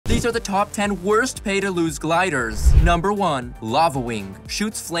These are the top 10 worst pay-to-lose gliders. Number 1. Lava Wing.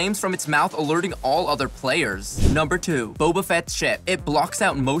 Shoots flames from its mouth, alerting all other players. Number 2. Boba Fett's ship. It blocks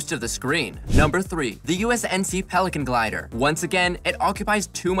out most of the screen. Number 3. The USNC Pelican Glider. Once again, it occupies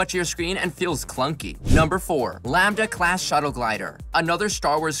too much of your screen and feels clunky. Number 4. Lambda Class Shuttle Glider. Another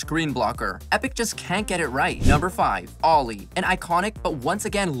Star Wars screen blocker. Epic just can't get it right. Number 5. Ollie. An iconic but once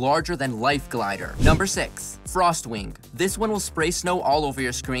again larger than life glider. Number 6. Frostwing. This one will spray snow all over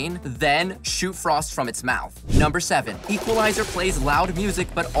your screen, then shoot frost from its mouth. Number 7. Equalizer plays loud music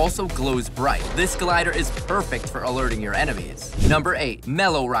but also glows bright. This glider is perfect for alerting your enemies. Number 8.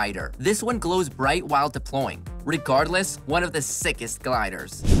 Mellow Rider. This one glows bright while deploying. Regardless, one of the sickest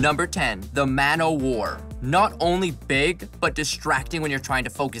gliders. Number 10. The Man-O-War. Not only big, but distracting when you're trying to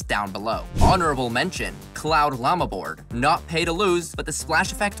focus down below. Honorable mention, Cloud Llama Board. Not pay to lose, but the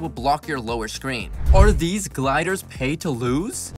splash effect will block your lower screen. Are these gliders pay to lose?